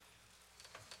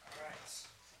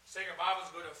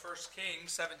Bibles, go to 1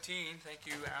 Kings 17. Thank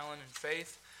you, Alan and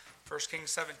Faith. 1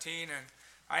 Kings 17. And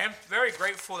I am very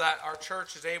grateful that our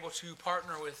church is able to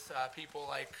partner with people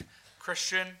like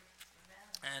Christian.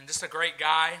 And just a great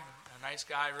guy, a nice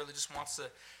guy, really just wants to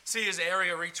see his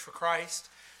area reach for Christ.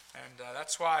 And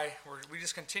that's why we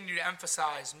just continue to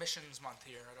emphasize Missions Month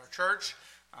here at our church.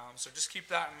 So just keep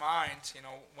that in mind. You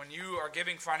know, when you are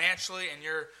giving financially and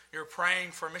you're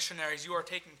praying for missionaries, you are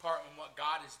taking part in what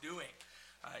God is doing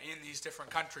in these different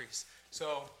countries.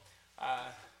 So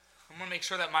I'm going to make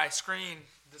sure that the screen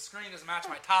doesn't match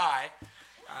my tie,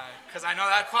 because I know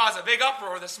that caused a big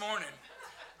uproar this morning.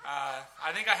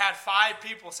 I think I had 5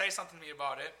 people say something to me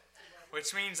about it,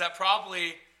 which means that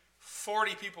probably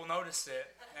 40 people noticed it,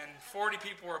 and 40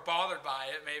 people were bothered by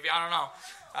it. Maybe, I don't know.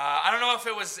 I don't know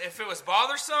if it was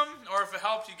bothersome or if it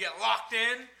helped you get locked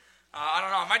in. I don't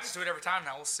know. I might just do it every time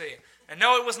now. We'll see. And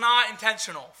no, it was not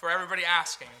intentional for everybody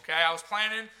asking. Okay, I was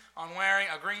planning on wearing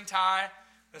a green tie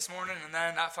this morning, and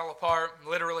then that fell apart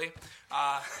literally.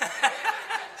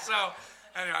 So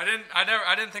anyway,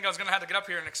 I didn't think I was going to have to get up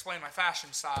here and explain my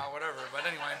fashion style, whatever. But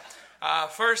anyway,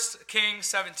 1 Kings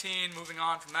 17. Moving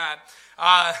on from that.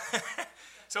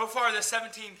 So far, this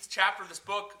 17th chapter of this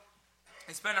book,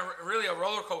 it's been really a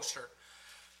roller coaster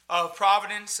of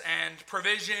providence and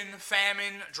provision,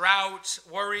 famine, drought,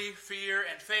 worry, fear,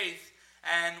 and faith.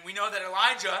 And we know that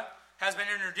Elijah has been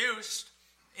introduced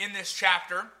in this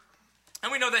chapter.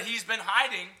 And we know that he's been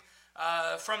hiding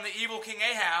from the evil King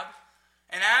Ahab.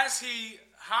 And as he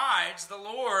hides, the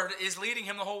Lord is leading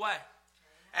him the whole way.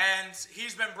 And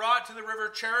he's been brought to the river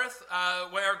Cherith,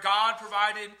 where God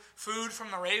provided food from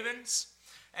the ravens.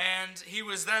 And he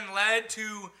was then led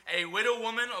to a widow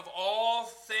woman of all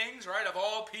things, right, of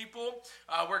all people,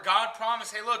 where God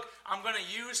promised, hey, look, I'm going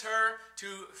to use her to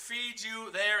feed you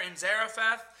there in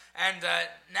Zarephath. And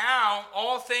now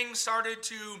all things started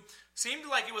to seem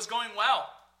like it was going well,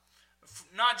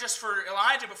 not just for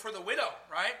Elijah, but for the widow,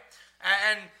 right?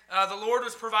 And the Lord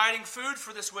was providing food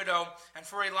for this widow and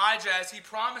for Elijah, as he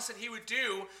promised that he would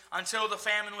do until the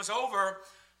famine was over.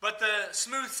 But the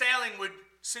smooth sailing would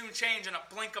soon change in a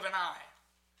blink of an eye.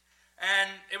 And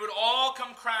it would all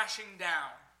come crashing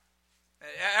down.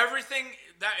 Everything,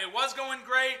 that it was going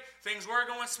great, things were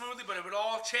going smoothly, but it would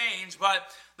all change. But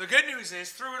the good news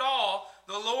is, through it all,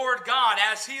 the Lord God,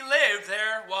 as he lived,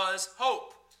 there was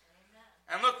hope.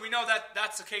 Amen. And look, we know that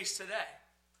that's the case today.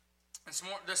 And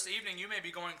this evening, you may be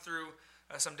going through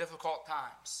some difficult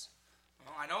times.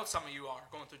 Well, I know some of you are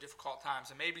going through difficult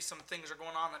times, and maybe some things are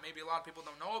going on that maybe a lot of people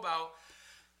don't know about.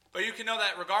 But you can know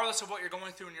that regardless of what you're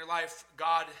going through in your life,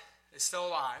 God is still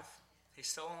alive. He's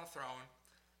still on the throne.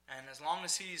 And as long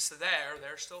as he's there,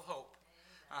 there's still hope.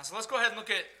 So let's go ahead and look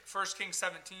at 1 Kings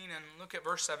 17 and look at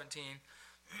verse 17.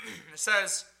 It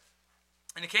says,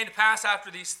 and it came to pass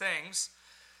after these things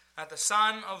that the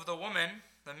son of the woman,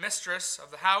 the mistress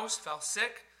of the house, fell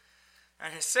sick,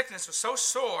 and his sickness was so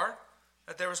sore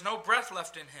that there was no breath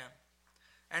left in him.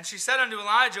 And she said unto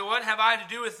Elijah, what have I to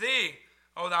do with thee,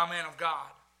 O thou man of God?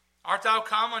 Art thou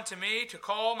come unto me to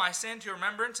call my sin to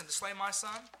remembrance and to slay my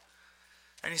son?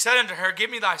 And he said unto her,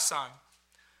 give me thy son.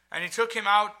 And he took him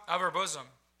out of her bosom,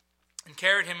 and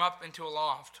carried him up into a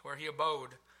loft, where he abode,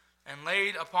 and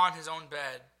laid upon his own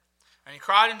bed. And he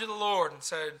cried unto the Lord, and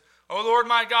said, O Lord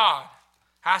my God,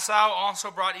 hast thou also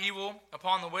brought evil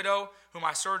upon the widow whom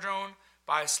I sojourn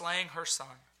by slaying her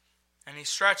son? And he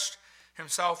stretched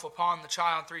himself upon the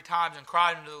child 3 times, and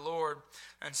cried unto the Lord,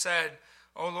 and said,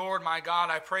 O Lord my God,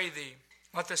 I pray thee,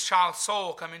 let this child's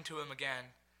soul come into him again.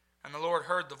 And the Lord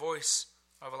heard the voice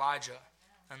of Elijah,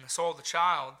 and the soul of the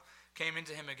child came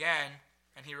into him again,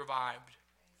 and he revived.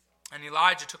 And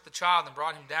Elijah took the child and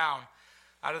brought him down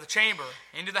out of the chamber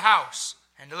into the house,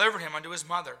 and delivered him unto his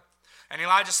mother. And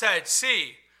Elijah said,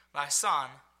 see, thy son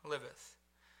liveth.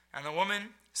 And the woman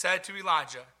said to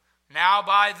Elijah, now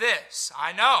by this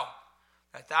I know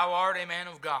that thou art a man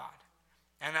of God,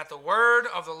 and that the word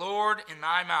of the Lord in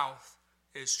thy mouth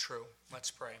is true.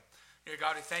 Let's pray. Dear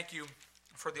God, we thank you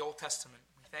for the Old Testament.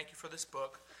 We thank you for this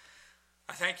book.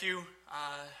 I thank you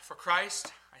for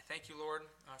Christ. I thank you, Lord,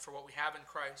 for what we have in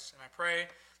Christ. And I pray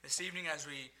this evening as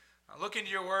we look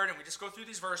into your word and we just go through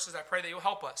these verses, I pray that you'll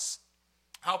help us.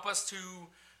 Help us to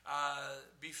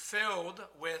be filled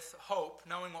with hope,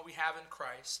 knowing what we have in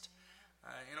Christ.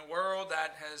 In a world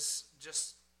that has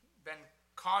just been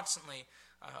constantly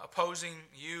opposing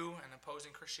you and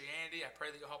opposing Christianity, I pray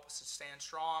that you'll help us to stand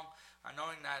strong,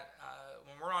 knowing that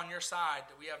when we're on your side,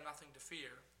 that we have nothing to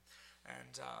fear.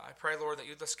 And I pray, Lord, that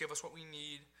you just give us what we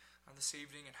need this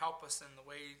evening and help us in the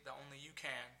way that only you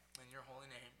can. In your holy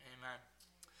name, amen.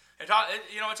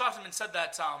 It's often been said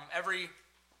that every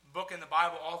book in the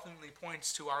Bible ultimately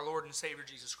points to our Lord and Savior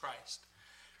Jesus Christ.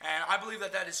 And I believe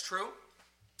that that is true.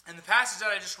 And the passage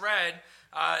that I just read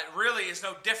really is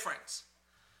no different.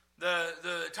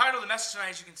 The title of the message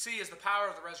tonight, as you can see, is The Power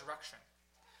of the Resurrection.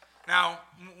 Now,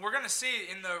 we're going to see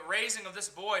in the raising of this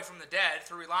boy from the dead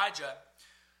through Elijah,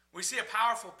 we see a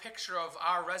powerful picture of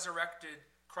our resurrected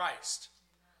Christ.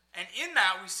 And in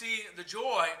that, we see the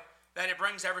joy that it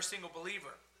brings every single believer.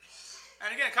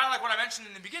 And again, kind of like what I mentioned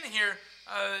in the beginning here,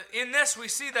 in this we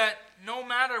see that no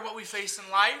matter what we face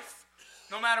in life,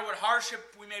 no matter what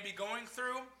hardship we may be going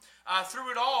through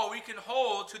it all, we can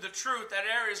hold to the truth that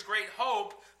there is great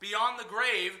hope beyond the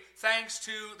grave thanks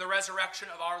to the resurrection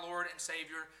of our Lord and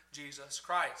Savior, Jesus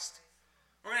Christ.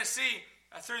 We're going to see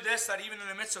through this that even in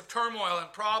the midst of turmoil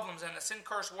and problems and a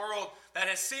sin-cursed world that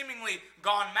has seemingly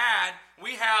gone mad,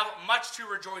 we have much to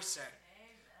rejoice in.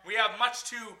 Amen. We have much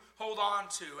to hold on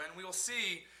to, and we will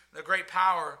see the great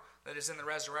power that is in the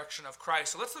resurrection of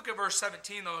Christ. So let's look at verse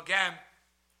 17 though again,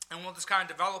 and we'll just kind of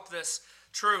develop this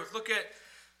truth. Look at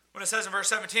when it says in verse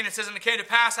 17, it says, "And it came to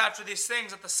pass after these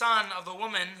things that the son of the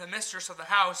woman, the mistress of the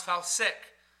house, fell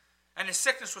sick. And his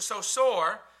sickness was so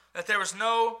sore that there was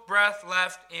no breath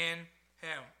left in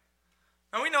him."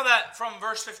 And we know that from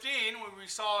verse 15, where we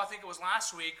saw, I think it was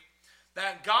last week,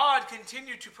 that God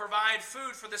continued to provide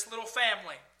food for this little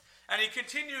family. And he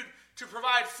continued to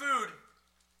provide food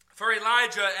for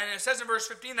Elijah. And it says in verse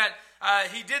 15 that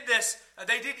he did this,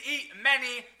 they did eat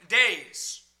many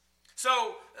days.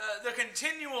 So the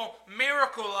continual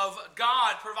miracle of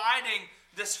God providing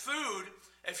this food,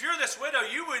 if you're this widow,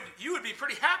 you would be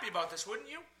pretty happy about this, wouldn't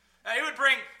you? It would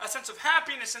bring a sense of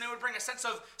happiness, and it would bring a sense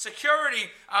of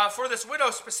security for this widow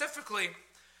specifically.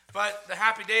 But the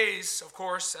happy days, of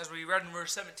course, as we read in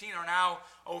verse 17, are now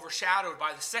overshadowed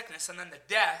by the sickness and then the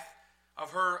death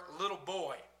of her little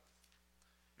boy.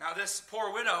 Now this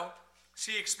poor widow,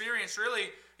 she experienced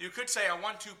really, you could say, a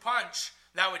 1-2 punch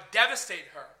that would devastate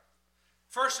her.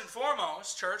 First and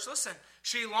foremost, church, listen,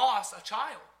 she lost a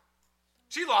child.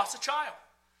 She lost a child.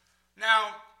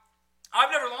 Now, I've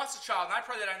never lost a child, and I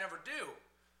pray that I never do.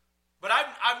 But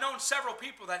I've known several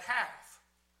people that have.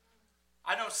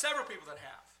 I know several people that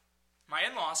have. My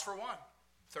in-laws, for one,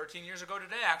 13 years ago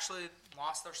today, actually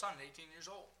lost their son at 18 years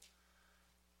old.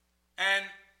 And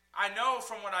I know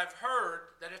from what I've heard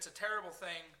that it's a terrible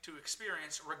thing to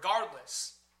experience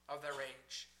regardless of their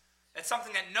age. It's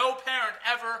something that no parent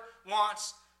ever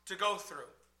wants to go through.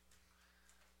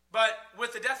 But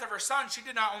with the death of her son, she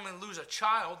did not only lose a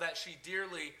child that she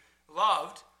dearly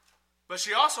loved, but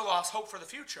she also lost hope for the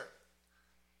future.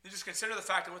 You just consider the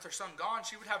fact that with her son gone,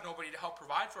 she would have nobody to help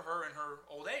provide for her in her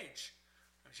old age.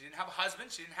 She didn't have a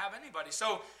husband. She didn't have anybody.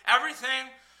 So everything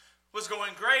was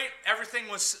going great. Everything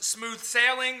was smooth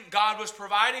sailing. God was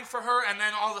providing for her. And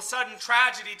then all of a sudden,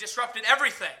 tragedy disrupted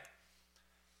everything.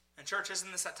 And church, isn't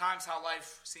this at times how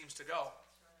life seems to go?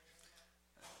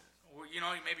 You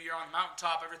know, maybe you're on a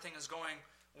mountaintop. Everything is going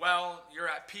well. You're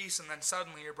at peace. And then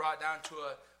suddenly you're brought down to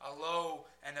a low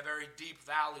and a very deep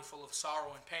valley full of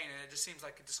sorrow and pain. And it just seems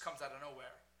like it just comes out of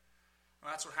nowhere.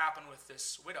 And that's what happened with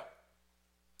this widow.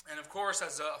 And of course,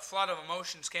 as a flood of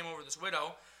emotions came over this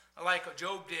widow, like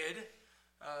Job did,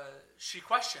 she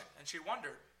questioned and she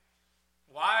wondered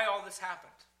why all this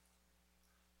happened.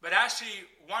 But as she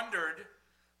wondered,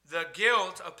 the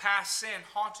guilt of past sin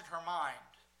haunted her mind,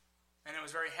 and it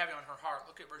was very heavy on her heart.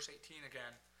 Look at verse 18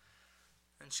 again.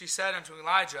 "And she said unto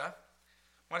Elijah,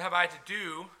 What have I to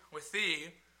do with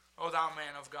thee, O thou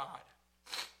man of God?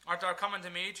 Art thou come unto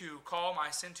me to call my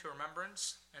sin to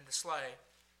remembrance and to slay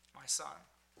my son?"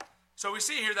 So we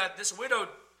see here that this widow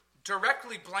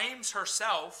directly blames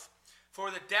herself for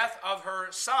the death of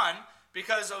her son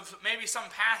because of maybe some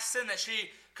past sin that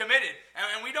she committed.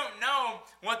 And we don't know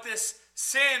what this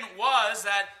sin was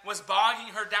that was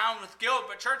bogging her down with guilt.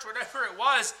 But church, whatever it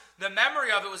was, the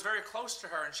memory of it was very close to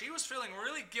her. And she was feeling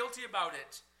really guilty about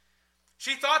it.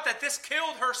 She thought that this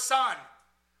killed her son.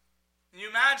 Can you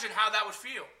imagine how that would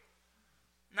feel?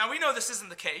 Now we know this isn't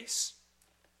the case.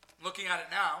 Looking at it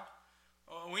now,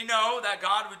 we know that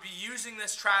God would be using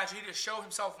this tragedy to show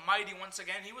himself mighty once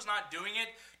again. He was not doing it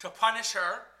to punish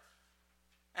her.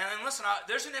 And then listen,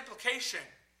 there's an implication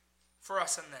for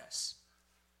us in this.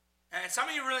 And some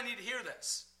of you really need to hear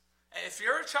this. If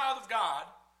you're a child of God,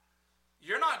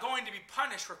 you're not going to be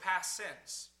punished for past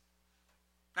sins.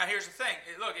 Now here's the thing.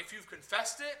 Look, if you've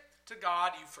confessed it to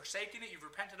God, you've forsaken it, you've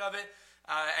repented of it,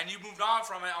 and you've moved on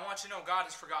from it, I want you to know God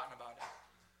has forgotten about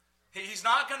it. He's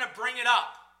not going to bring it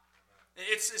up.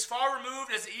 It's as far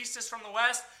removed as the east is from the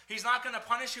west. He's not going to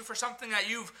punish you for something that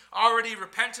you've already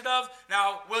repented of.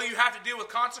 Now, will you have to deal with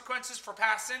consequences for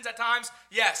past sins at times?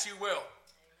 Yes, you will. Amen.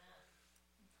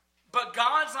 But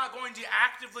God's not going to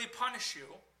actively punish you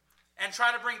and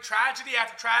try to bring tragedy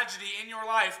after tragedy in your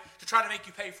life to try to make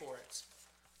you pay for it.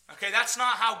 Okay, that's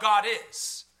not how God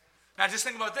is. Now just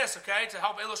think about this, okay, to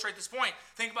help illustrate this point.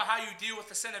 Think about how you deal with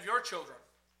the sin of your children.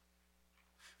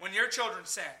 When your children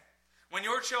sin, when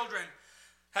your children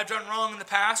have done wrong in the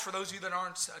past, for those of you that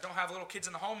don't have little kids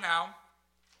in the home now,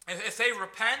 if they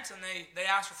repent and they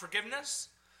ask for forgiveness,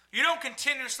 you don't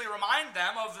continuously remind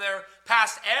them of their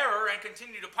past error and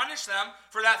continue to punish them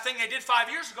for that thing they did 5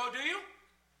 years ago, do you?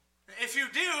 If you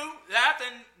do that,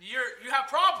 then you have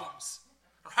problems,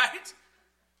 right?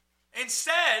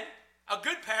 Instead, a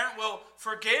good parent will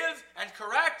forgive and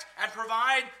correct and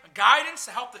provide guidance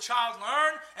to help the child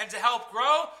learn and to help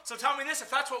grow. So tell me this, if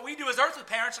that's what we do as earthly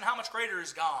parents, then how much greater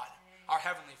is God, our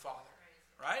Heavenly Father,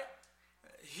 right?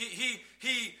 He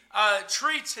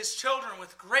treats his children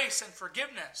with grace and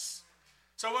forgiveness.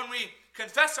 So when we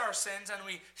confess our sins and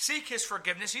we seek his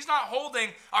forgiveness, he's not holding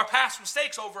our past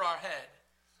mistakes over our head.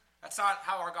 That's not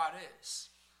how our God is.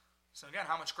 So again,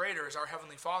 how much greater is our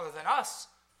Heavenly Father than us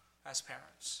as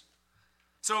parents?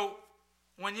 So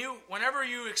whenever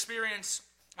you experience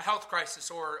a health crisis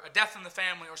or a death in the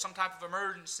family or some type of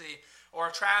emergency or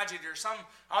a tragedy or some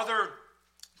other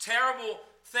terrible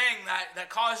thing that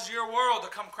causes your world to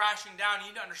come crashing down, you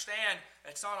need to understand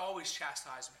it's not always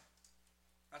chastisement.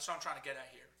 That's what I'm trying to get at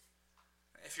here.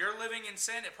 If you're living in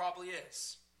sin, it probably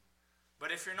is.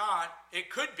 But if you're not,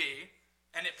 it could be,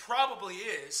 and it probably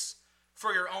is,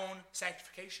 for your own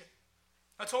sanctification.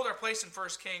 Let's hold our place in 1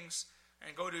 Kings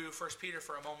and go to 1 Peter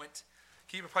for a moment.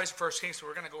 Keep a place in 1 Kings, so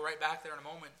we're going to go right back there in a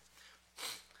moment.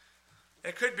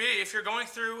 It could be, if you're going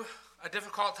through a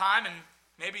difficult time, and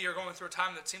maybe you're going through a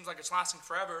time that seems like it's lasting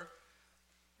forever,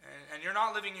 and you're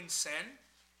not living in sin,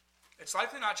 it's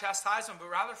likely not chastisement, but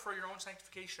rather for your own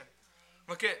sanctification.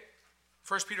 Look at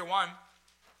 1 Peter 1,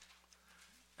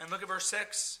 and look at verse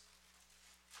 6.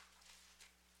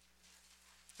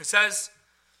 It says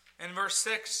in verse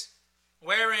 6,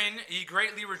 wherein ye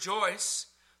greatly rejoice,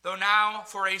 though now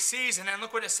for a season, and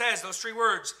look what it says, those three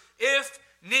words, if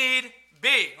need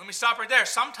be. Let me stop right there.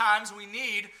 Sometimes we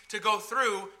need to go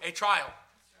through a trial.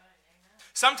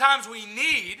 Sometimes we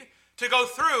need to go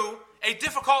through a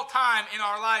difficult time in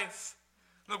our life.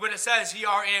 Look what it says, ye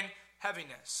are in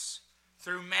heaviness,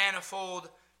 through manifold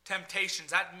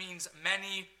temptations. That means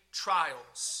many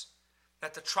trials.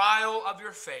 That the trial of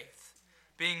your faith,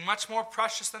 being much more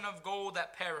precious than of gold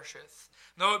that perisheth,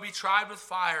 though it be tried with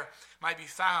fire, might be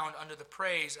found unto the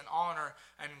praise and honor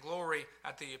and glory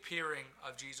at the appearing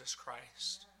of Jesus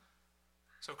Christ.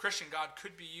 So Christian, God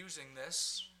could be using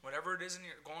this, whatever it is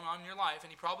going on in your life, and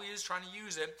he probably is trying to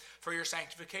use it for your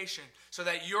sanctification, so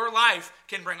that your life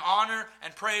can bring honor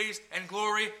and praise and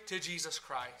glory to Jesus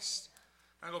Christ.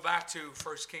 I'll go back to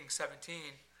 1 Kings 17.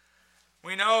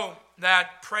 We know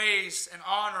that praise and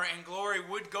honor and glory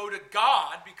would go to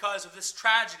God because of this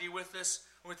tragedy with this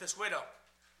widow.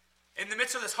 In the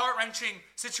midst of this heart-wrenching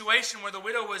situation where the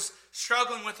widow was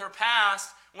struggling with her past,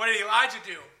 what did Elijah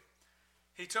do?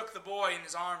 He took the boy in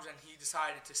his arms and he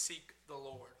decided to seek the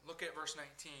Lord. Look at verse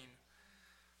 19.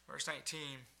 Verse 19.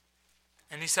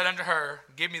 And he said unto her,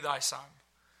 give me thy son.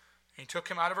 And he took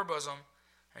him out of her bosom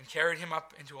and carried him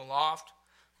up into a loft,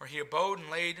 where he abode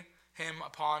and laid him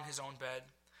upon his own bed.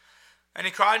 And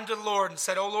he cried unto the Lord and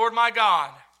said, O Lord my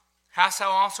God, hast thou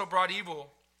also brought evil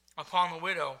upon the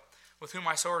widow with whom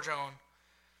I sojourn,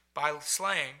 by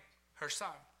slaying her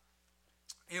son?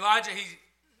 Elijah, he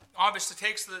obviously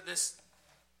takes this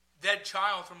dead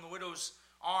child from the widow's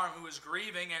arm who is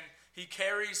grieving, and he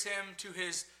carries him to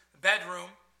his bedroom,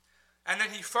 and then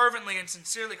he fervently and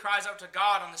sincerely cries out to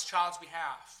God on this child's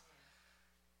behalf.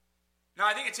 Now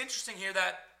I think it's interesting here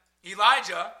that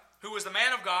Elijah, who was the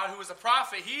man of God, who was the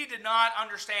prophet, he did not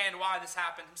understand why this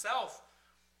happened himself.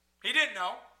 He didn't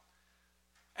know.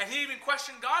 And he even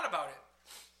questioned God about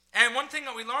it. And one thing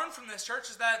that we learn from this, church,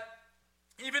 is that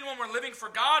even when we're living for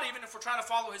God, even if we're trying to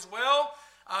follow his will,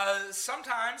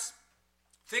 sometimes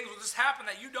things will just happen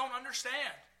that you don't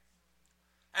understand.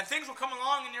 And things will come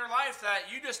along in your life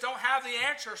that you just don't have the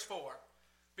answers for.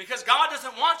 Because God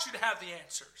doesn't want you to have the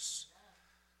answers.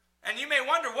 And you may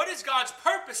wonder, what is God's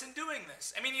purpose in doing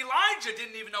this? I mean, Elijah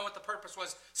didn't even know what the purpose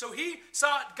was, so he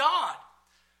sought God.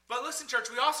 But listen, church,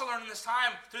 we also learn in this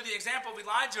time, through the example of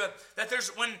Elijah, that there's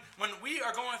when we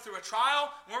are going through a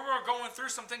trial, when we're going through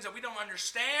some things that we don't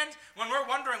understand, when we're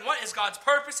wondering what is God's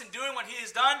purpose in doing what he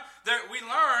has done, we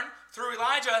learn through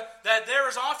Elijah that there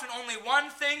is often only one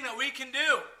thing that we can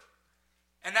do.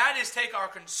 And that is take our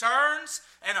concerns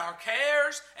and our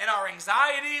cares and our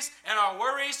anxieties and our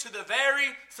worries to the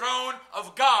very throne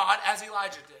of God, as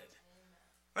Elijah did.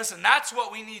 Listen, that's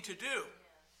what we need to do.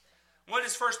 What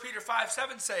does 1 Peter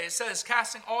 5:7 say? It says,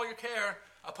 casting all your care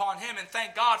upon him, and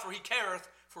thank God, for he careth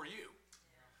for you.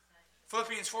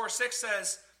 Philippians 4:6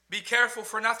 says, be careful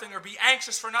for nothing, or be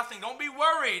anxious for nothing. Don't be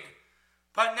worried,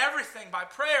 but in everything, by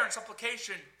prayer and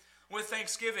supplication, with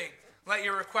thanksgiving, let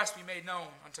your requests be made known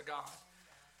unto God.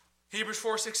 Hebrews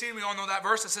 4:16, we all know that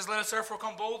verse. It says, let us therefore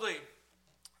come boldly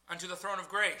unto the throne of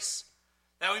grace,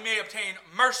 that we may obtain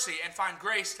mercy and find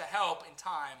grace to help in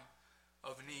time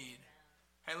of need.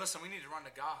 Hey, listen, we need to run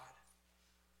to God.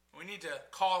 We need to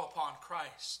call upon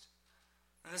Christ.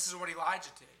 And this is what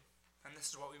Elijah did. And this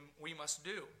is what we must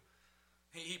do.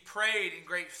 He prayed in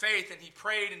great faith, and he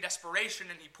prayed in desperation,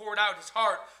 and he poured out his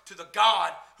heart to the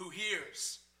God who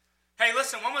hears. Hey,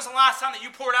 listen, when was the last time that you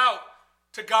poured out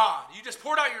to God? You just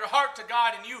poured out your heart to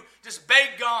God, and you just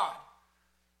begged God.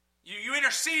 You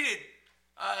interceded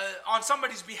on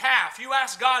somebody's behalf. You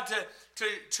asked God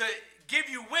to give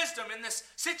you wisdom in this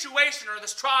situation or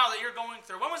this trial that you're going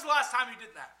through. When was the last time you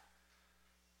did that?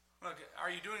 Look, are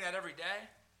you doing that every day?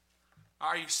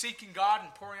 Are you seeking God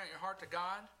and pouring out your heart to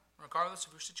God, regardless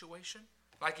of your situation,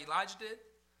 like Elijah did?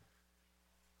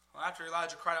 Well, after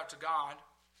Elijah cried out to God,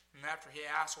 and after he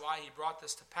asked why he brought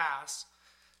this to pass,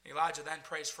 Elijah then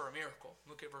prays for a miracle.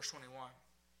 Look at verse 21.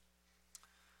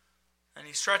 And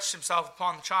he stretched himself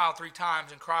upon the child 3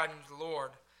 times and cried unto the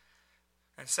Lord,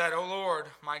 and said, O Lord,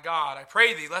 my God, I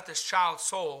pray thee, let this child's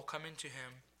soul come into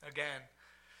him again.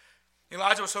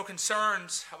 Elijah was so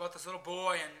concerned about this little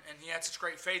boy, and he had such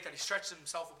great faith that he stretched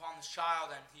himself upon this child,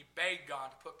 and he begged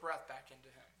God to put breath back into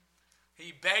him.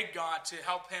 He begged God to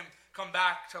help him come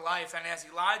back to life. And as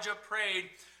Elijah prayed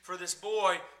for this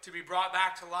boy to be brought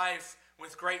back to life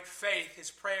with great faith, his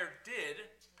prayer did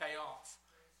pay off.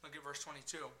 Look at verse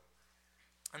 22.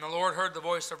 And the Lord heard the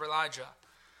voice of Elijah,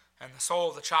 and the soul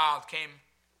of the child came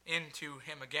into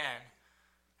him again,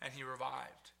 and he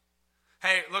revived.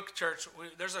 Hey, look, church,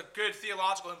 there's a good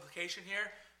theological implication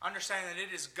here. Understanding that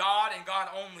it is God and God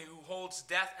only who holds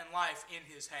death and life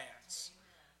in his hands.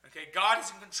 Okay, God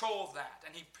is in control of that.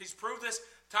 And he's proved this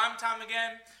time and time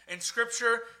again in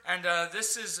Scripture. And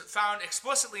this is found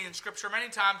explicitly in Scripture many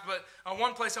times. But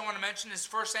one place I want to mention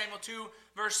is 1 Samuel 2,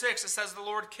 verse 6. It says, the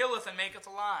Lord killeth and maketh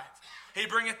alive. He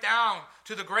bringeth down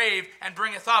to the grave and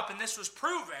bringeth up. And this was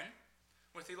proven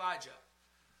with Elijah.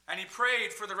 And he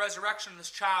prayed for the resurrection of this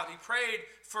child. He prayed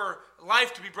for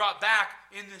life to be brought back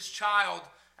in this child.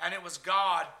 And it was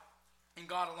God and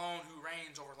God alone who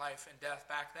reigns over life and death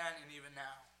back then and even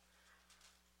now.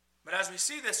 But as we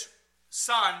see this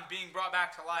son being brought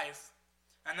back to life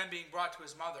and then being brought to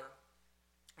his mother,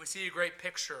 we see a great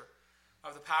picture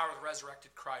of the power of the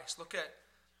resurrected Christ. Look at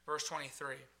verse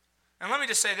 23. And let me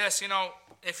just say this,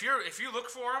 if you look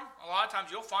for him, a lot of times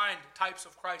you'll find types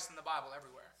of Christ in the Bible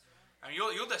everywhere. I mean,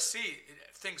 you'll just see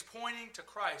things pointing to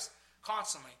Christ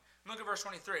constantly. Look at verse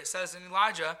 23. It says, and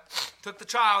Elijah took the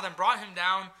child and brought him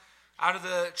down out of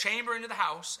the chamber into the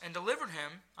house and delivered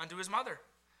him unto his mother.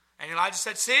 And Elijah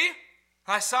said, see,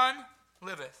 thy son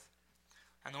liveth.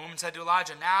 And the woman said to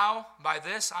Elijah, now by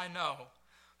this I know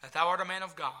that thou art a man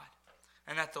of God,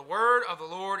 and that the word of the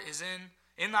Lord is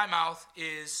in thy mouth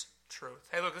is truth.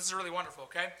 Hey, look, this is really wonderful,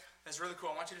 okay? This is really cool.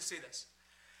 I want you to see this.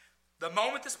 The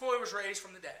moment this boy was raised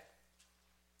from the dead,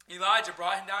 Elijah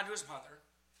brought him down to his mother,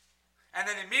 and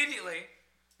then immediately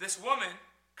this woman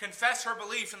confessed her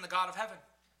belief in the God of heaven.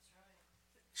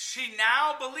 She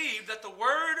now believed that the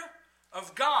word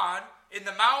of God in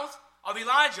the mouth of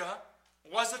Elijah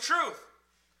was the truth.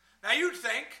 Now you'd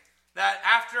think that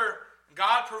after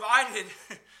God provided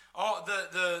all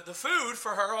the food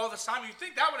for her all this time, you'd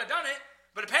think that would have done it,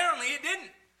 but apparently it didn't.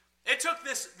 It took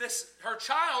this her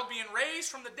child being raised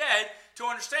from the dead to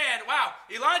understand, wow,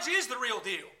 Elijah is the real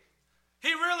deal.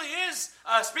 He really is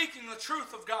speaking the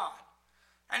truth of God.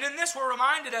 And in this, we're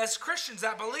reminded as Christians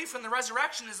that belief in the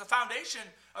resurrection is the foundation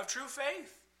of true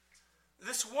faith.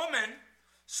 This woman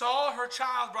saw her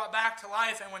child brought back to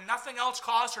life, and when nothing else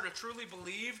caused her to truly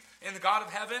believe in the God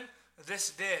of heaven, this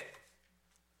did.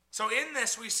 So in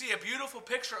this, we see a beautiful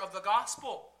picture of the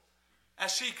gospel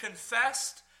as she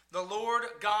confessed the Lord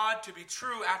God to be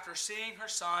true after seeing her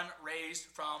son raised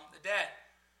from the dead.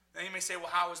 Then you may say, well,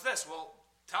 how is this? Well,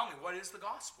 tell me, what is the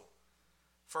gospel?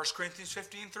 1 Corinthians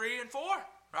 15, 3 and 4,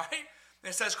 right?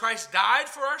 It says Christ died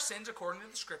for our sins according to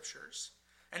the Scriptures,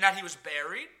 and that he was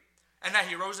buried, and that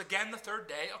he rose again the third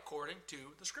day according to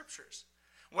the Scriptures.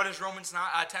 What does Romans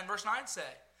 10 verse 9 say?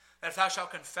 That if thou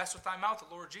shalt confess with thy mouth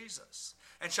the Lord Jesus,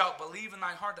 and shalt believe in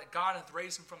thine heart that God hath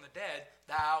raised him from the dead,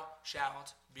 thou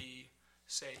shalt be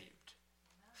saved.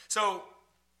 So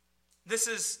this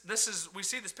is we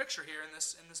see this picture here in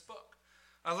this book.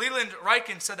 Leland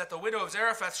Ryken said that the widow of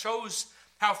Zarephath shows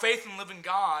how faith in the living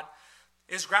God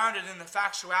is grounded in the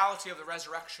factuality of the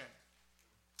resurrection.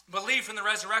 Belief in the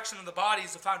resurrection of the body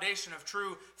is the foundation of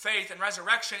true faith, and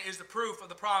resurrection is the proof of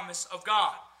the promise of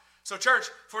God. So church,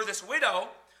 for this widow,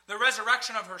 the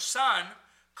resurrection of her son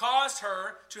caused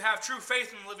her to have true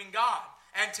faith in the living God.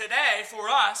 And today, for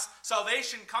us,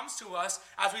 salvation comes to us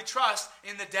as we trust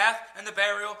in the death and the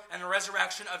burial and the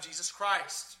resurrection of Jesus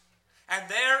Christ. And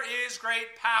there is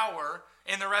great power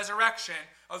in the resurrection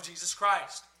of Jesus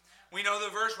Christ. We know the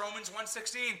verse, Romans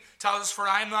 1:16, tells us, "For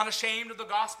I am not ashamed of the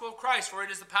gospel of Christ, for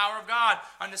it is the power of God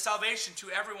unto salvation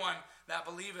to everyone that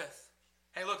believeth."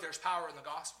 Hey, look, there's power in the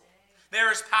gospel.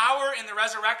 There is power in the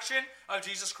resurrection of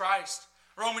Jesus Christ.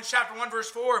 Romans chapter 1 verse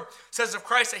 4 says of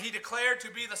Christ that he declared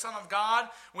to be the Son of God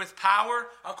with power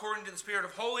according to the Spirit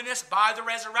of holiness by the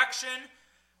resurrection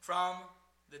from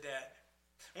the dead.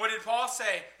 What did Paul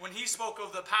say when he spoke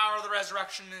of the power of the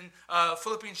resurrection in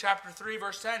Philippians chapter 3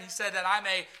 verse 10? He said that I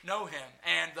may know him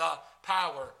and the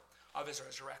power of his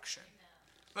resurrection.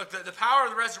 Look, the power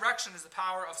of the resurrection is the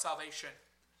power of salvation.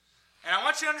 And I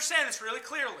want you to understand this really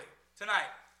clearly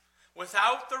tonight.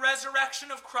 Without the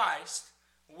resurrection of Christ,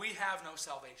 we have no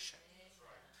salvation.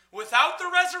 Without the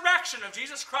resurrection of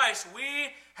Jesus Christ,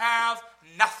 we have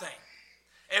nothing.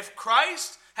 If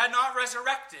Christ had not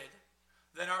resurrected,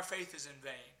 then our faith is in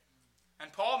vain.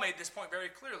 And Paul made this point very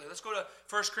clearly. Let's go to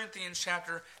 1 Corinthians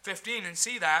chapter 15 and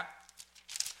see that.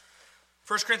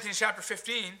 1 Corinthians chapter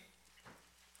 15.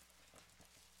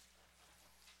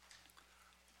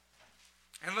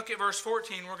 And look at verse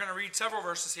 14. We're going to read several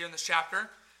verses here in this chapter.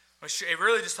 Which it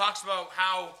really just talks about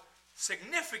how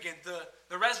significant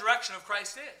the resurrection of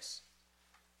Christ is.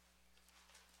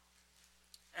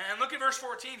 And look at verse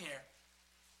 14 here.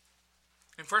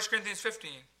 In 1 Corinthians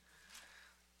 15.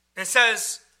 It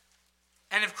says,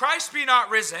 "And if Christ be not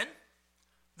risen,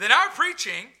 then our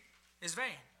preaching is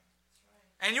vain.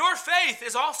 And your faith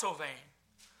is also vain.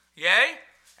 Yea,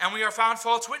 and we are found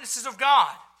false witnesses of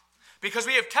God, because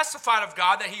we have testified of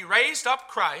God that he raised up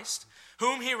Christ,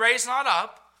 whom he raised not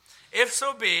up, if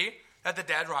so be that the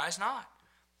dead rise not.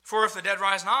 For if the dead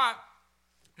rise not,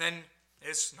 then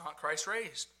is not Christ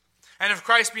raised. And if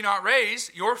Christ be not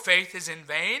raised, your faith is in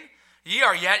vain, ye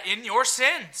are yet in your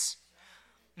sins.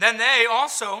 Then they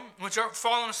also, which are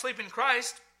fallen asleep in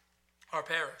Christ, are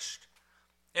perished.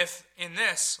 If in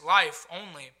this life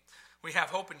only we have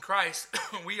hope in Christ,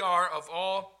 we are of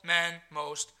all men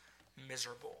most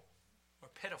miserable or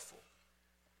pitiful."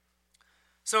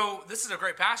 So this is a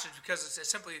great passage because it's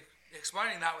simply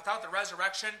explaining that without the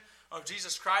resurrection of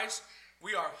Jesus Christ,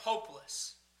 we are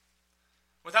hopeless.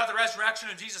 Without the resurrection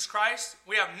of Jesus Christ,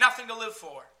 we have nothing to live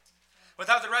for.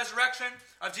 Without the resurrection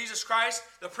of Jesus Christ,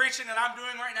 the preaching that I'm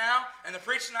doing right now and the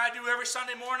preaching that I do every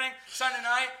Sunday morning, Sunday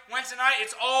night, Wednesday night,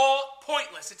 it's all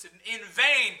pointless. It's in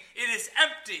vain. It is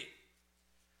empty.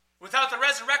 Without the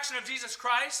resurrection of Jesus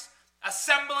Christ,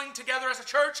 assembling together as a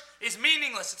church is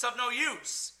meaningless. It's of no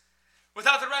use.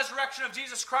 Without the resurrection of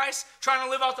Jesus Christ, trying to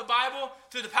live out the Bible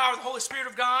through the power of the Holy Spirit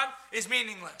of God is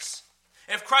meaningless.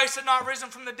 If Christ had not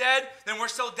risen from the dead, then we're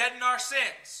still dead in our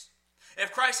sins.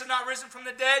 If Christ had not risen from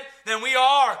the dead, then we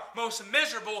are most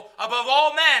miserable above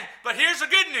all men. But here's the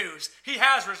good news. He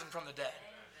has risen from the dead.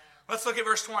 Let's look at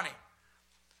verse 20.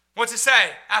 What's it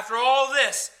say? After all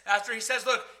this, after he says,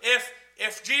 look,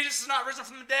 if Jesus is not risen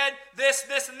from the dead, this,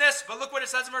 and this. But look what it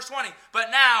says in verse 20.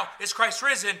 But now is Christ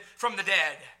risen from the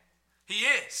dead. He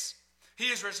is. He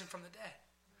is risen from the dead.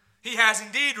 He has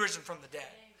indeed risen from the dead.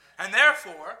 And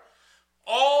therefore,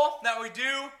 all that we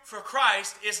do for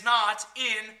Christ is not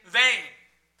in vain.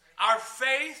 Our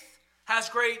faith has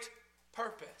great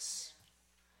purpose.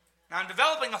 Now I'm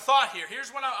developing a thought here.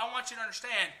 Here's what I want you to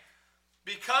understand.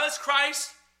 Because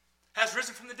Christ has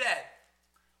risen from the dead,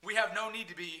 we have no need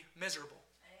to be miserable.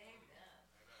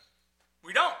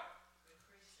 We don't.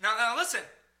 Now listen.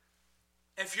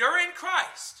 If you're in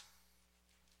Christ,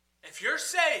 if you're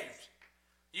saved,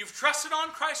 you've trusted on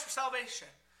Christ for salvation,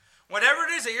 whatever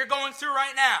it is that you're going through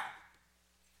right now,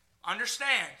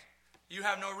 understand you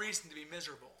have no reason to be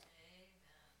miserable.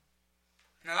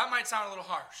 Now that might sound a little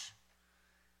harsh.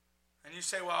 And you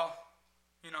say, well,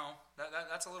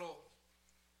 that's a little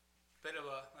bit of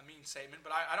a mean statement,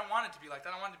 but I don't want it to be like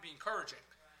that. I want it to be encouraging.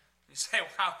 You say, well,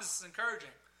 how is this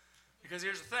encouraging? Because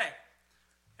here's the thing.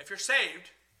 If you're saved,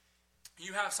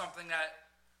 you have something that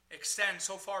extends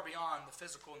so far beyond the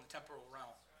physical and the temporal realm.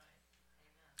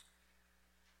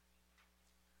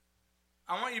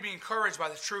 I want you to be encouraged by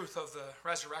the truth of the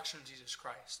resurrection of Jesus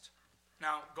Christ.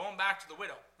 Now, going back to the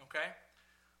widow, okay?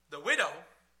 The widow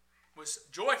was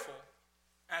joyful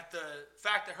at the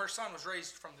fact that her son was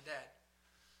raised from the dead.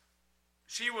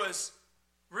 She was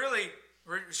really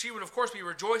of course be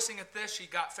rejoicing at this. She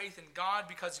got faith in God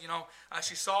because,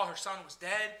 she saw her son was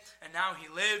dead and now he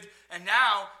lived. And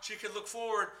now she could look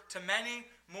forward to many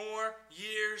more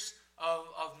years of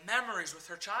memories with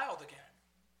her child again.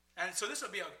 And so this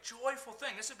would be a joyful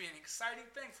thing. This would be an exciting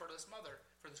thing for this mother,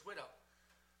 for this widow.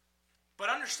 But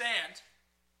understand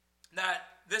that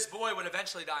this boy would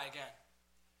eventually die again.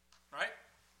 Right?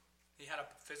 He had a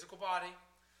physical body.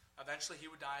 Eventually he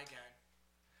would die again.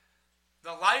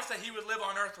 The life that he would live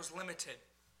on earth was limited.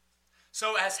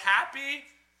 So as happy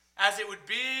as it would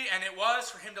be, and it was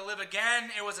for him to live again,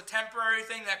 it was a temporary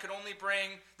thing that could only bring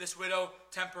this widow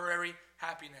temporary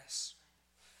happiness.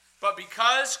 But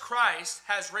because Christ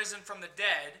has risen from the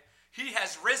dead, he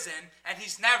has risen and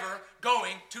he's never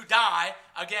going to die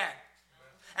again.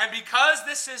 And because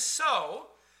this is so,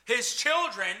 his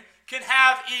children can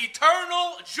have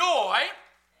eternal joy,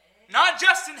 not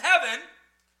just in heaven,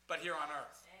 but here on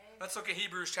earth. Let's look at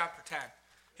Hebrews chapter 10.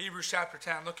 Hebrews chapter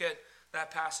 10. Look at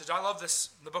that passage. I love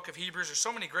the book of Hebrews. There's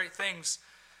so many great things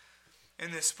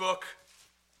in this book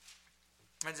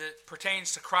as it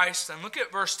pertains to Christ. And look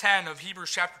at verse 10 of Hebrews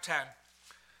chapter 10.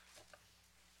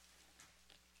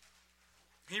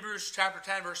 Hebrews chapter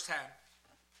 10, verse 10.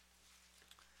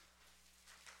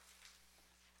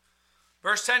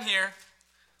 Verse 10 here,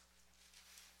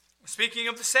 speaking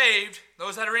of the saved,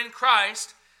 those that are in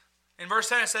Christ, in verse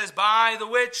 10 it says, by the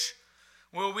which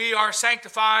will we are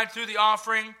sanctified through the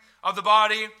offering of the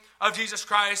body of Jesus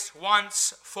Christ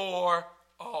once for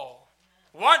all.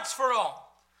 Once for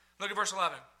all. Look at verse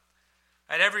 11.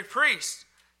 And every priest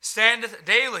standeth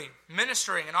daily,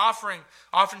 ministering and offering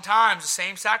oftentimes the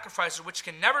same sacrifices which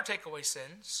can never take away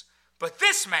sins. But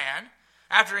this man,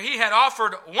 after he had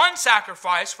offered one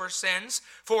sacrifice for sins,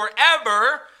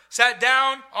 forever sat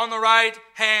down on the right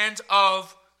hand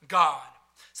of God.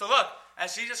 So look,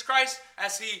 as Jesus Christ,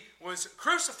 as he was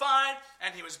crucified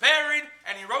and he was buried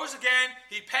and he rose again,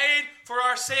 he paid for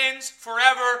our sins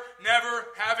forever, never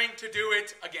having to do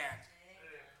it again.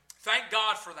 Thank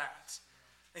God for that.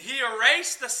 He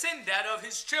erased the sin debt of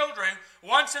his children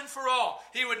once and for all.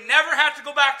 He would never have to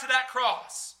go back to that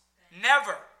cross.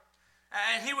 Never.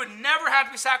 And he would never have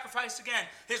to be sacrificed again.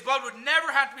 His blood would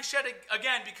never have to be shed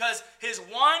again because his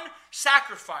one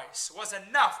sacrifice was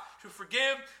enough to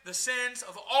forgive the sins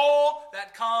of all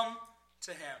that come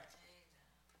to him.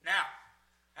 Now,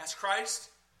 as Christ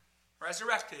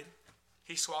resurrected,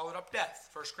 he swallowed up death.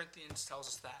 1 Corinthians tells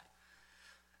us that.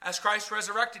 As Christ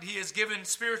resurrected, he has given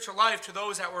spiritual life to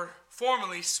those that were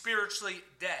formerly spiritually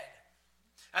dead.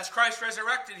 As Christ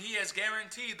resurrected, he has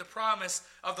guaranteed the promise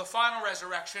of the final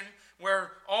resurrection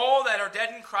where all that are dead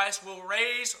in Christ will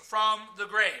raise from the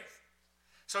grave.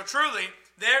 So truly,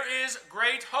 there is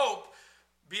great hope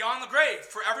beyond the grave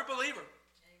for every believer.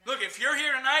 Amen. Look, if you're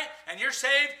here tonight and you're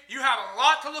saved, you have a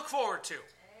lot to look forward to. Amen.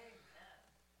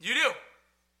 You do.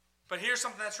 But here's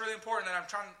something that's really important that I'm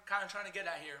trying to get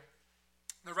at here.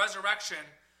 The resurrection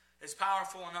is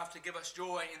powerful enough to give us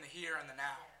joy in the here and the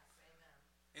now.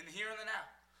 Yes. In the here and the now.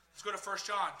 Let's go to 1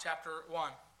 John chapter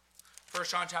 1. 1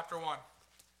 John chapter 1.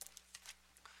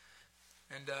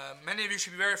 And many of you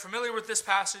should be very familiar with this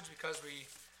passage because we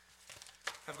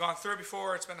have gone through it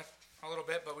before. It's been a little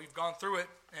bit, but we've gone through it.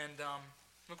 And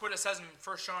look what it says in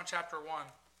 1 John chapter 1.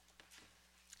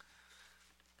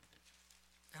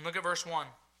 And look at verse 1.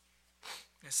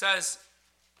 It says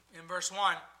in verse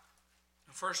 1,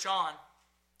 in 1 John,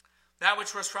 that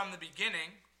which was from the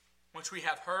beginning, which we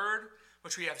have heard,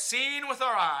 which we have seen with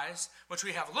our eyes, which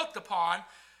we have looked upon,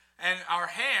 and our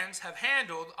hands have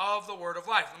handled of the word of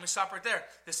life. Let me stop right there.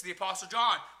 This is the Apostle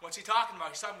John. What's he talking about?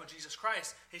 He's talking about Jesus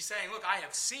Christ. He's saying, look, I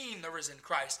have seen the risen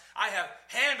Christ. I have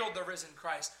handled the risen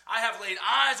Christ. I have laid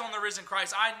eyes on the risen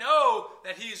Christ. I know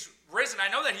that he's risen. I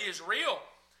know that he is real.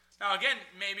 Now again,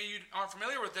 maybe you aren't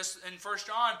familiar with this. In 1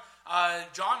 John,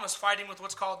 John was fighting with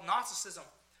what's called Gnosticism.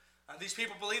 These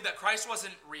people believed that Christ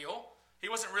wasn't real. He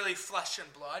wasn't really flesh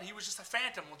and blood. He was just a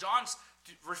phantom. Well, John's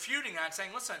refuting that and saying,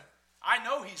 listen, I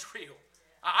know he's real.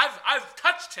 I've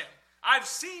touched him. I've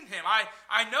seen him.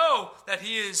 I know that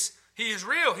he is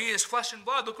real. He is flesh and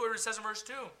blood. Look what it says in verse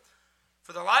 2.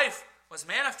 For the life was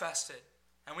manifested,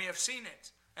 and we have seen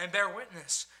it, and bear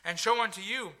witness, and show unto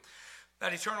you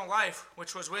that eternal life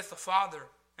which was with the Father,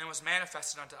 and was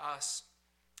manifested unto us.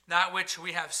 That which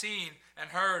we have seen and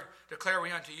heard declare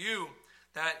we unto you,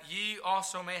 that ye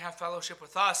also may have fellowship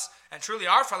with us. And truly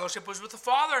our fellowship was with the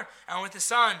Father and with the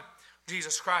Son,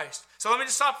 Jesus Christ. So let me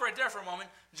just stop right there for a moment.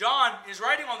 John is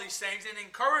writing all these things and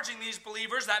encouraging these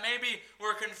believers that maybe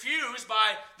were confused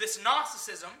by this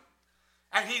Gnosticism.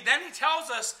 And he tells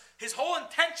us his whole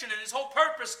intention and his whole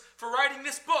purpose for writing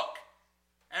this book.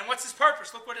 And what's his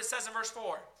purpose? Look what it says in verse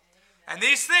 4. And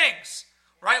these things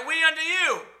write we unto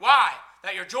you. Why?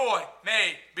 That your joy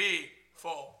may be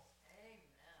full.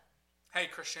 Hey,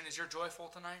 Christian, is your joy full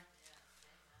tonight?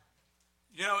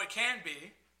 You know, it can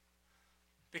be,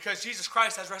 because Jesus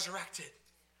Christ has resurrected.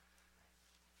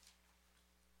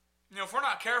 You know, if we're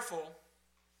not careful,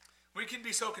 we can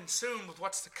be so consumed with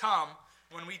what's to come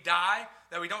when we die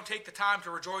that we don't take the time to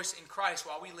rejoice in Christ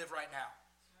while we live right now.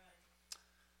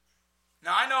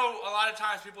 Now, I know a lot of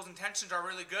times people's intentions are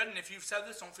really good, and if you've said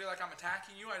this, don't feel like I'm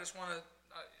attacking you. I just want to,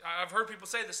 I've heard people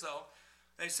say this, though.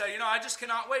 They say, you know, I just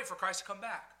cannot wait for Christ to come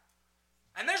back.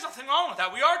 And there's nothing wrong with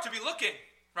that. We are to be looking,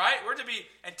 right? We're to be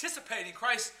anticipating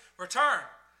Christ's return.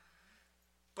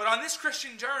 But on this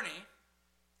Christian journey,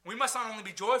 we must not only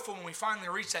be joyful when we finally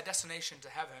reach that destination to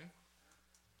heaven,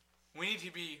 we need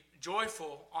to be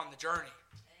joyful on the journey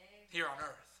here on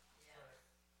earth.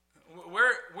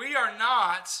 We are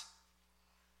not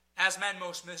as men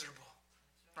most miserable,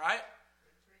 right?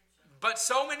 But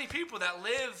so many people that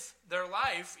live their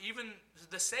life, even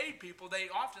the saved people, they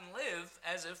often live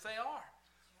as if they are.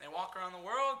 They walk around the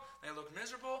world, they look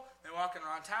miserable. They walk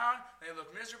around town, they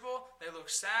look miserable. They look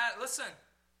sad. Listen,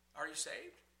 are you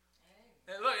saved?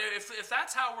 Look, if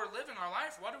that's how we're living our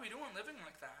life, what are we doing living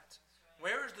like that?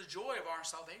 Where is the joy of our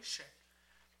salvation?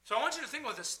 So I want you to think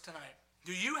about this tonight.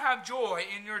 Do you have joy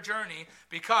in your journey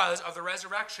because of the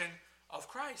resurrection of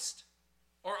Christ?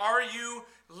 Or are you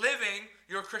living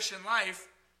your Christian life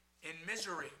in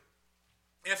misery?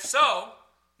 If so,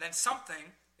 then something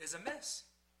is amiss.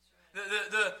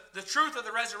 The truth of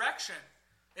the resurrection,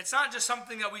 it's not just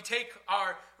something that we take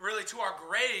really to our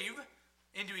grave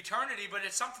into eternity, but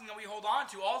it's something that we hold on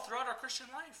to all throughout our Christian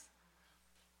life.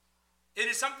 It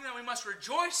is something that we must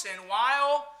rejoice in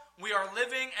while we are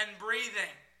living and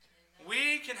breathing.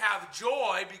 We can have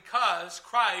joy because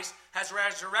Christ has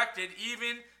resurrected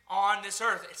even on this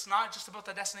earth. It's not just about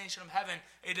the destination of heaven.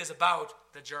 It is about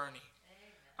the journey.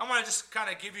 I want to just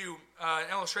kind of give you an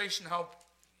illustration to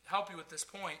help you with this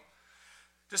point.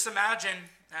 Just imagine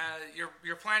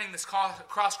you're planning this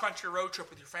cross-country road trip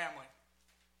with your family.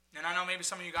 And I know maybe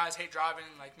some of you guys hate driving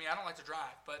like me. I don't like to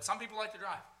drive, but some people like to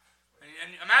drive.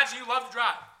 And imagine you love to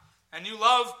drive. And you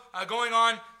love going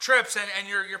on trips, and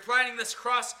you're planning this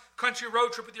cross-country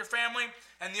road trip with your family,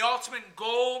 and the ultimate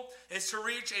goal is to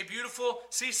reach a beautiful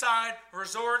seaside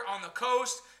resort on the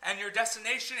coast, and your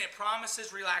destination, it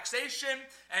promises relaxation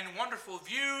and wonderful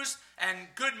views and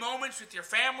good moments with your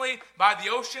family by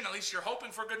the ocean. At least you're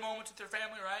hoping for good moments with your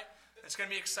family, right? It's going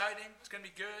to be exciting. It's going to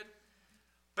be good.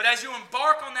 But as you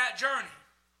embark on that journey,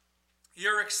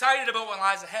 you're excited about what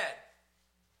lies ahead.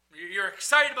 You're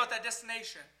excited about that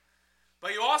destination.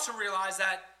 But you also realize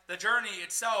that the journey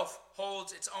itself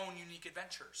holds its own unique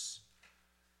adventures.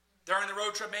 During the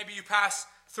road trip, maybe you pass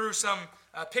through some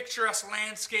picturesque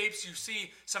landscapes. You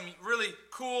see some really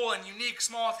cool and unique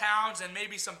small towns and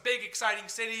maybe some big exciting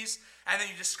cities. And then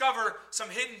you discover some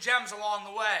hidden gems along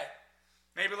the way.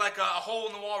 Maybe like a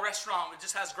hole-in-the-wall restaurant that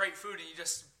just has great food and you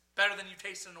just better than you've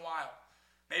tasted in a while.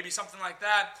 Maybe something like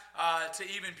that, to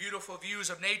even beautiful views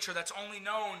of nature that's only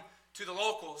known to the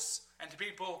locals and to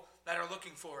people that are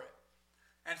looking for it.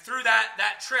 And through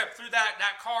that trip, through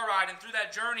that car ride, and through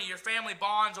that journey, your family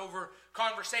bonds over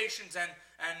conversations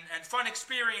and fun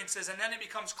experiences. And then it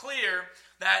becomes clear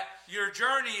that your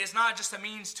journey is not just a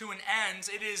means to an end.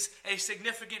 It is a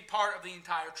significant part of the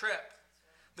entire trip.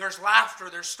 There's laughter,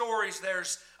 there's stories,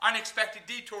 there's unexpected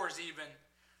detours even.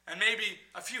 And maybe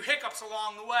a few hiccups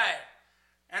along the way.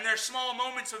 And there's small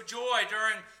moments of joy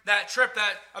during that trip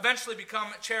that eventually become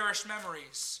cherished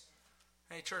memories.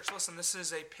 Hey, church, listen, this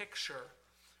is a picture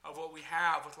of what we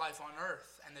have with life on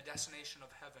earth and the destination of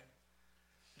heaven.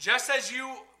 Just as you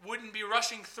wouldn't be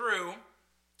rushing through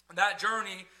that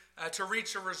journey to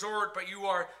reach a resort, but you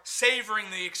are savoring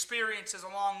the experiences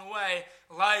along the way,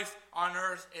 life on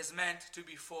earth is meant to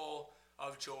be full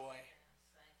of joy.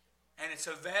 And it's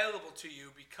available to you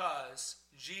because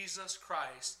Jesus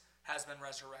Christ has been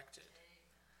resurrected.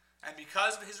 And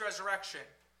because of his resurrection,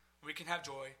 we can have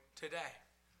joy today.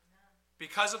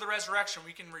 Because of the resurrection,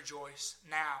 we can rejoice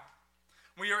now.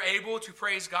 We are able to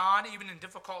praise God even in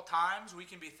difficult times. We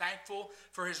can be thankful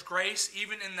for his grace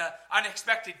even in the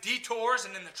unexpected detours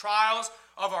and in the trials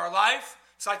of our life.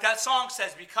 It's like that song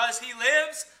says, because he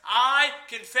lives, I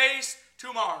can face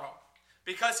tomorrow.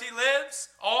 Because he lives,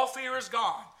 all fear is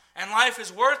gone. And life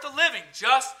is worth the living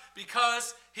just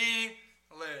because he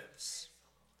lives.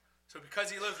 So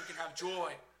because he lives, we can have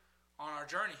joy on our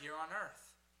journey here on earth.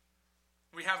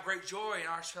 We have great joy in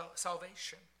our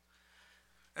salvation.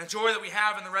 And the joy that we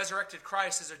have in the resurrected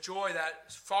Christ is a joy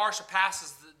that far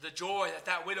surpasses the joy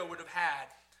that widow would have had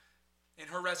in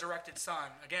her resurrected Son,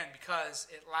 again, because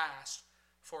it lasts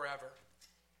forever.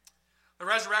 The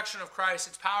resurrection of Christ,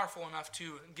 it's powerful enough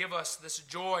to give us this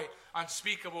joy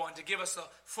unspeakable and to give us the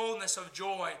fullness of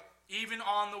joy even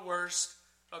on the worst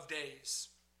of days.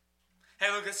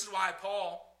 Hey, look, this is why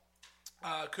Paul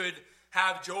could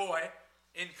have joy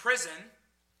in prison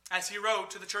as he wrote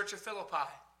to the church of Philippi.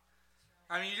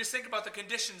 I mean, you just think about the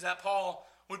conditions that Paul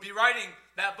would be writing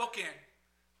that book in.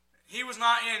 He was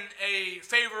not in a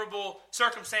favorable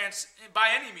circumstance by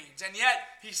any means, and yet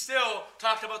he still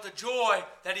talked about the joy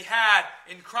that he had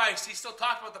in Christ. He still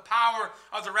talked about the power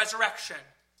of the resurrection.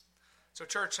 So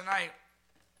church, tonight,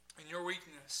 in your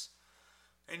weakness,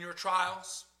 in your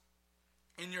trials,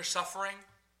 in your suffering,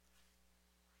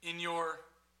 in your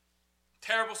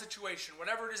terrible situation,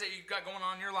 whatever it is that you've got going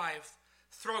on in your life,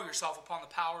 throw yourself upon the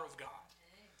power of God.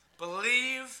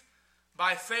 Believe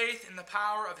by faith in the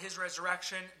power of his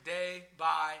resurrection day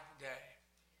by day.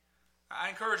 I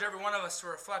encourage every one of us to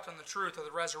reflect on the truth of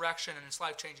the resurrection and its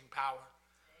life-changing power.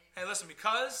 Hey, listen,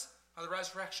 because of the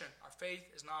resurrection, our faith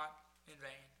is not in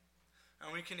vain.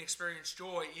 And we can experience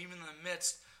joy even in the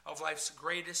midst of life's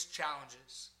greatest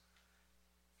challenges.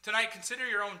 Tonight, consider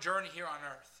your own journey here on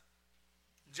earth.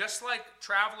 Just like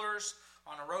travelers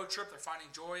on a road trip, they're finding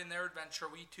joy in their adventure,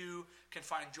 we too can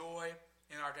find joy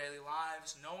in our daily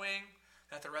lives, knowing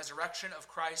that the resurrection of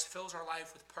Christ fills our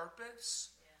life with purpose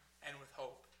and with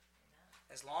hope.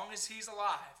 As long as he's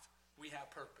alive, we have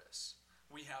purpose.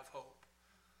 We have hope.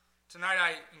 Tonight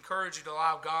I encourage you to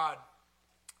allow God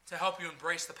to help you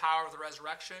embrace the power of the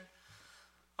resurrection.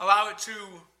 Allow it to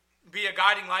be a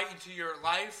guiding light into your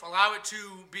life. Allow it to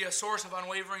be a source of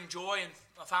unwavering joy and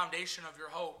a foundation of your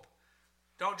hope.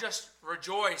 Don't just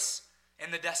rejoice in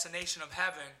the destination of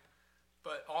heaven,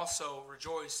 but also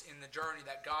rejoice in the journey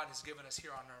that God has given us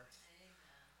here on earth.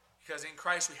 Because in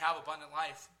Christ we have abundant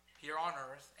life here on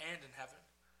earth and in heaven.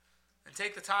 And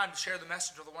take the time to share the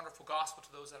message of the wonderful gospel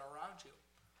to those that are around you.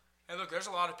 And look, there's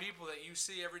a lot of people that you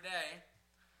see every day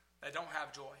that don't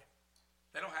have joy.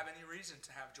 They don't have any reason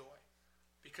to have joy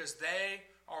because they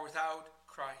are without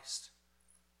Christ.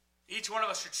 Each one of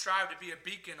us should strive to be a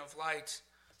beacon of light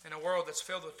in a world that's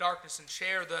filled with darkness and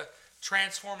share the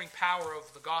transforming power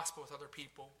of the gospel with other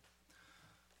people.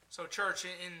 So church,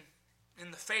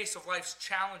 in the face of life's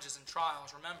challenges and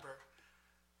trials, remember,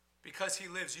 because he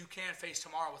lives, you can face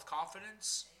tomorrow with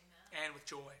confidence and with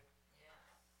joy.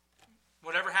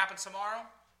 Whatever happens tomorrow,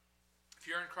 if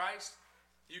you're in Christ,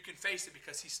 you can face it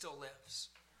because he still lives.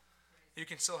 You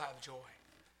can still have joy.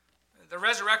 The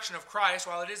resurrection of Christ,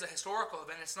 while it is a historical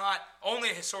event, it's not only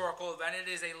a historical event,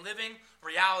 it is a living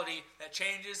reality that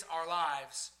changes our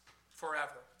lives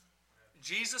forever.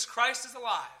 Jesus Christ is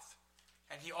alive,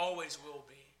 and he always will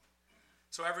be.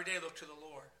 So every day look to the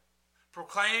Lord.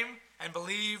 Proclaim and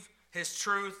believe his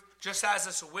truth, just as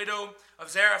this widow of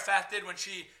Zarephath did when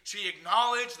she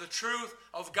acknowledged the truth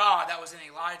of God that was in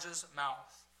Elijah's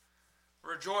mouth.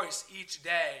 Rejoice each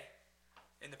day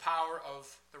in the power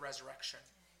of the resurrection.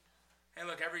 And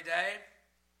look, every day,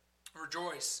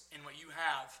 rejoice in what you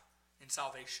have in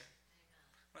salvation.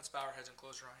 Let's bow our heads and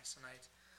close our eyes tonight.